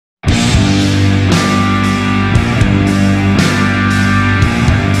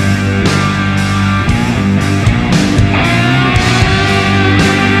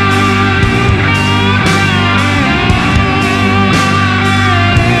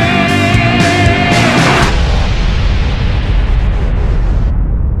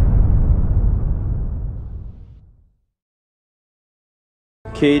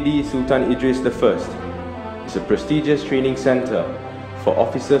KD Sultan Idris I is a prestigious training center for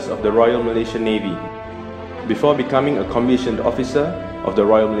officers of the Royal Malaysian Navy. Before becoming a commissioned officer of the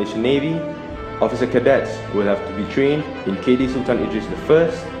Royal Malaysian Navy, officer cadets will have to be trained in KD Sultan Idris I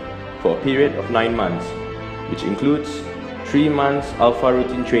for a period of 9 months, which includes 3 months Alpha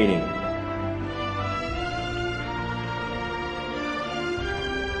Rutin training.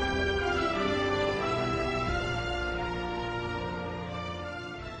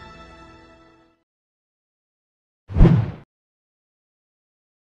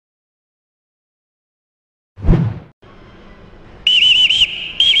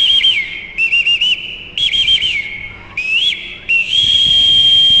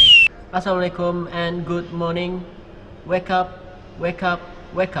 Assalamualaikum and good morning. Wake up, wake up,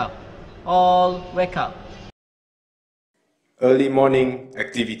 wake up. All wake up. Early morning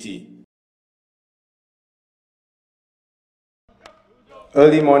activity.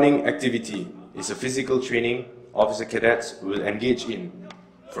 Early morning activity is a physical training officer cadets will engage in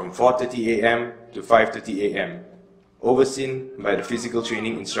from 4:30 AM to 5:30 AM, overseen by the physical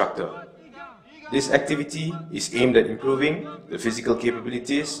training instructor. This activity is aimed at improving the physical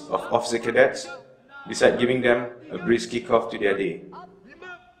capabilities of officer cadets, besides giving them a brisk kick-off to their day.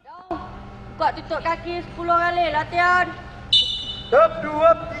 Buka tutup kaki 10 kali, latihan. 1, 2,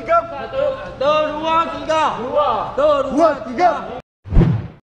 3. 1, 2, 3.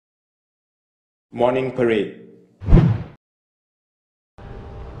 Morning parade.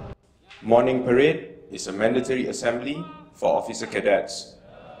 Morning parade is a mandatory assembly for officer cadets.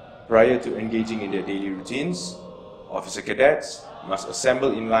 Prior to engaging in their daily routines, officer cadets must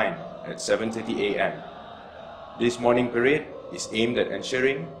assemble in line at 7:30 AM. This morning parade is aimed at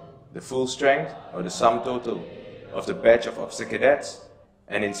ensuring the full strength or the sum total of the batch of officer cadets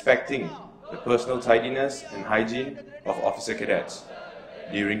and inspecting the personal tidiness and hygiene of officer cadets.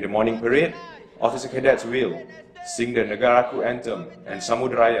 During the morning parade, officer cadets will sing the Negaraku anthem and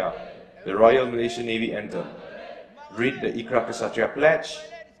Samudraya, the Royal Malaysian Navy anthem, read the Ikrar Kesatria Pledge,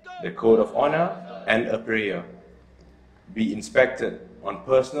 the Code of Honor, and a prayer. Be inspected on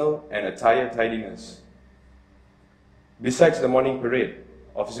personal and attire tidiness. Besides the morning parade,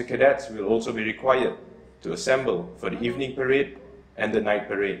 officer cadets will also be required to assemble for the evening parade and the night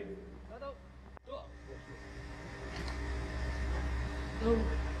parade.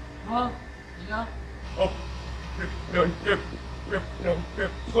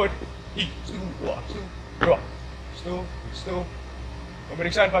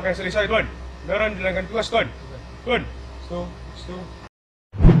 Pemeriksaan pakaian selesai, Tuan. Kendaraan jalankan tugas, Tuan. Tuan. Stu.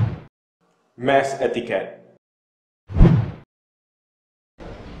 Mass etiquette.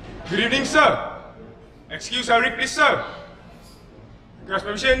 Good evening, sir. Excuse our read, please, sir. Request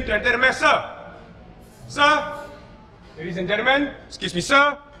permission to enter the mass, sir. Sir. Ladies and gentlemen, excuse me,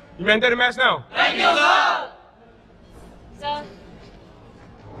 sir. You may enter the mass now. Thank you, sir. Sir.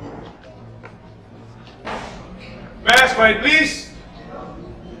 Mass, quiet, please.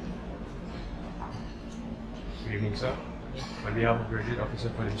 Good evening, sir. On behalf of Graduate Officer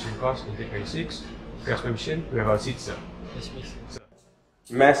for the Mission Course, Intake 96, request permission to have our seats, sir. Yes, please.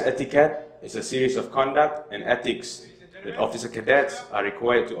 Mass etiquette is a series of conduct and ethics that officer cadets are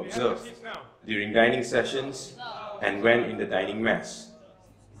required to observe during dining sessions and when in the dining mess.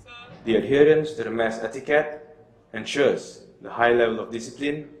 The adherence to the mass etiquette ensures the high level of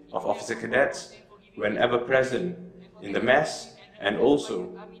discipline of officer cadets whenever present in the mess, and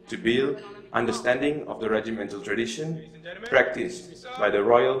also to build understanding of the regimental tradition practiced by the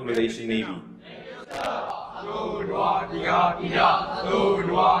Royal Malaysian Navy. 1, 2, 3, tidak. 1, 2,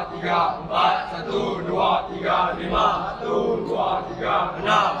 3, 4. 1, 2, 3, 5. 1, 2, 3, 6. 1, 2,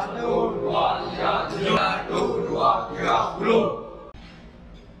 3, 7. 1, 2, 3,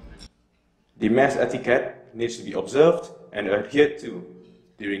 10. The mass etiquette needs to be observed and adhered to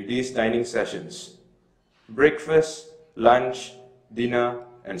during these dining sessions: breakfast, lunch, dinner,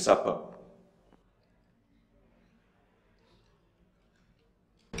 and supper.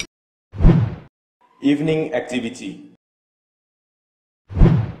 Evening activity.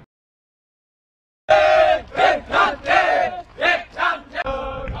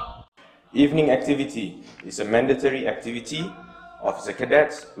 Evening activity is a mandatory activity officer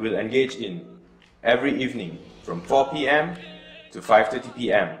cadets will engage in every evening from 4 PM to 5:30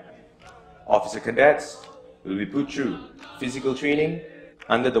 PM. Officer cadets will be put through physical training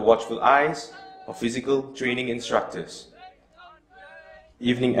under the watchful eyes of physical training instructors.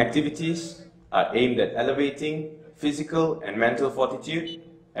 Evening activities are aimed at elevating physical and mental fortitude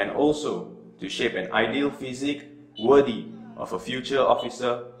and also to shape an ideal physique worthy of a future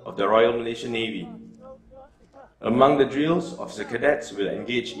officer of the Royal Malaysian Navy. Among the drills, officer cadets will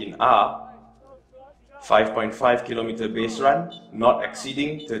engage in 5.5 kilometer base run, not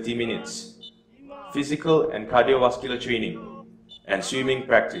exceeding 30 minutes, physical and cardiovascular training, and swimming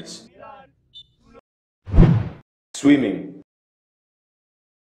practice. Swimming.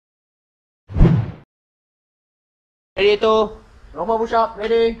 Ready to normal push-up,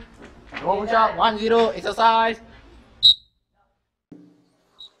 ready. Normal push-up, 1-0, exercise.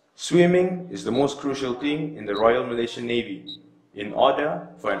 Swimming is the most crucial thing in the Royal Malaysian Navy in order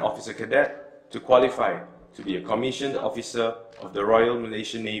for an officer cadet to qualify to be a commissioned officer of the Royal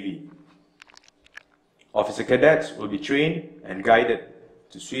Malaysian Navy. Officer cadets will be trained and guided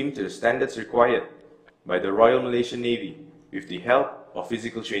to swim to the standards required by the Royal Malaysian Navy with the help of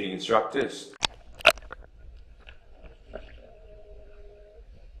physical training instructors.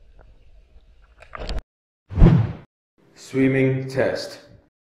 Swimming test.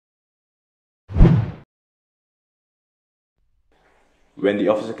 When the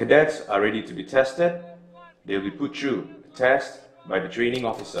officer cadets are ready to be tested, they will be put through a test by the training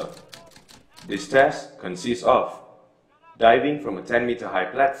officer. This test consists of diving from a 10-meter high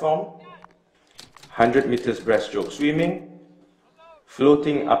platform, 100 meters breaststroke swimming,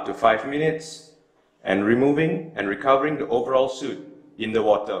 floating up to 5 minutes, and removing and recovering the overall suit in the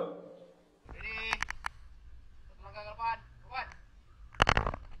water.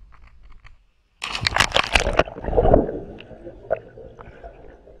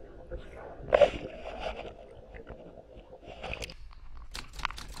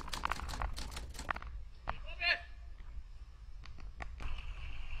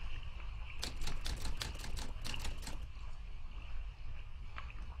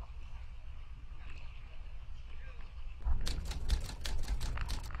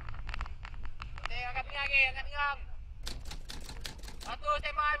 Angkat pinggang. Satu,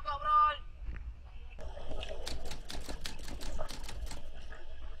 standby, buka obrol.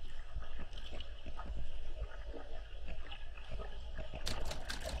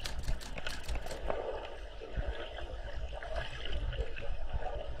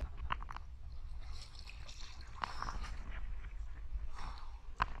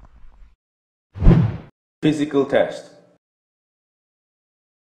 Physical test.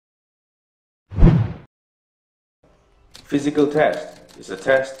 Physical test is a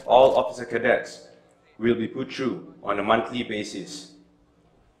test all officer cadets will be put through on a monthly basis.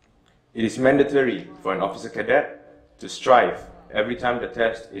 It is mandatory for an officer cadet to strive every time the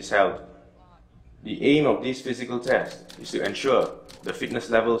test is held. The aim of this physical test is to ensure the fitness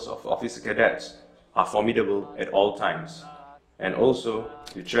levels of officer cadets are formidable at all times, and also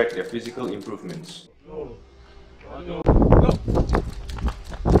to track their physical improvements.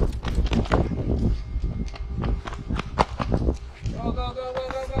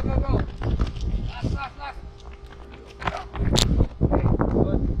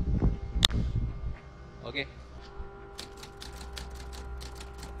 Okay.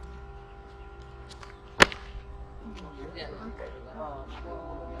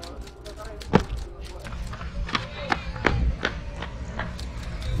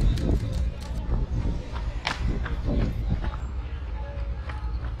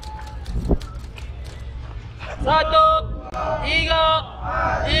 Satu, tiga,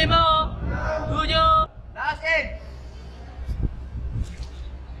 lima, tujuh. Last in.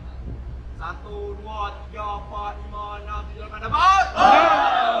 1, 2, 3, 4, 5, 6, 7, 8. Dapat.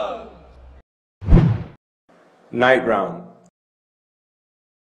 Night round.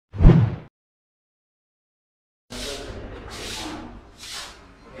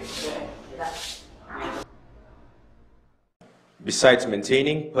 Besides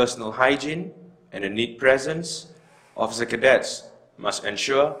maintaining personal hygiene and a neat presence, officer cadets must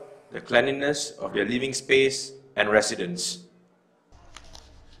ensure the cleanliness of their living space and residence.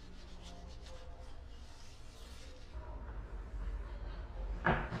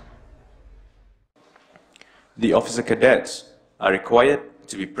 The officer cadets are required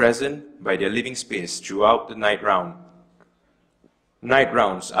to be present by their living space throughout the night round. Night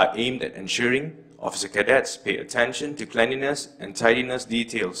rounds are aimed at ensuring officer cadets pay attention to cleanliness and tidiness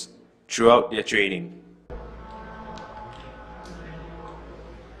details throughout their training.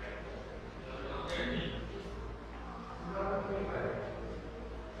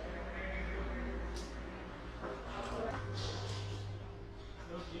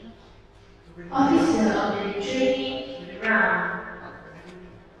 Officer of the training round.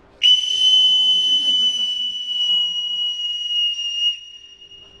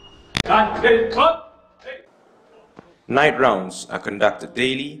 Night rounds are conducted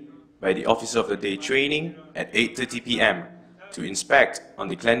daily by the Officer of the Day training at 8:30 p.m. to inspect on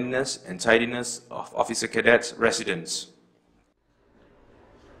the cleanliness and tidiness of officer cadets' residence.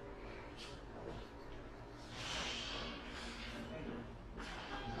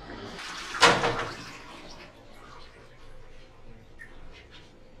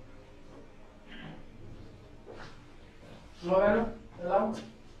 Keluar dalam.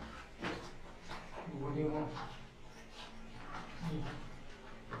 Boleh mau.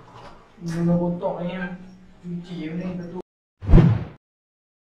 Guna botok ni cuci ni betul.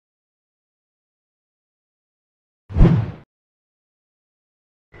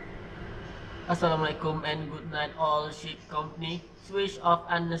 Assalamualaikum and good night all ship company. Switch off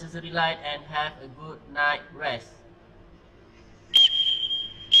unnecessary light and have a good night rest.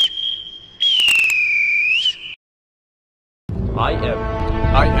 I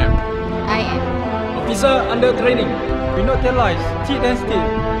am. Officer under training. We not tell lies, cheat and steal,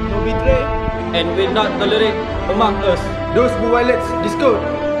 no betray, And will not tolerate among us those who violates this code.